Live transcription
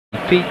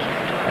feet,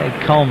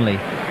 calmly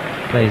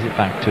plays it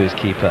back to his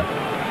keeper,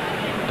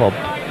 Bob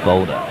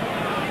Boulder.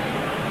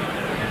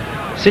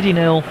 City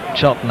 0,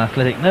 Charlton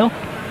Athletic 0.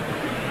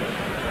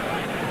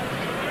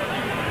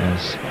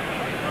 As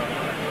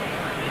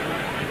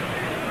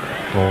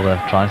Boulder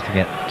tries to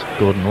get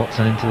Gordon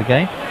Watson into the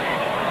game.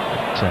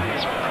 It's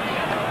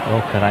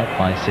well cut out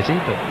by City,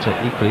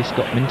 but equally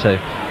Scott Minto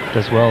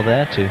does well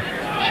there to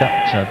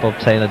shut Bob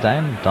Taylor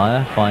down.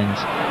 Dyer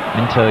finds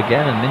Minto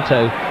again, and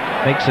Minto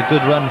makes a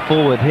good run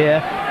forward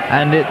here.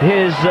 And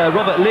here's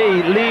Robert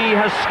Lee. Lee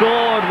has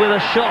scored with a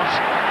shot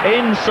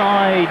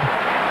inside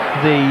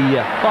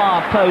the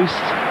far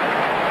post,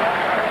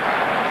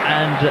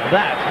 and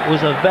that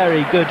was a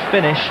very good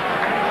finish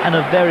and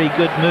a very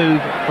good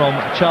move from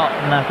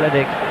Charlton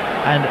Athletic,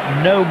 and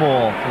no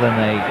more than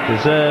they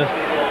deserve.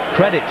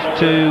 Credit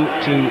to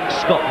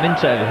Scott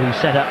Minto, who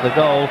set up the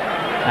goal,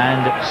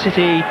 and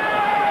City,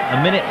 a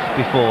minute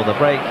before the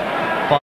break,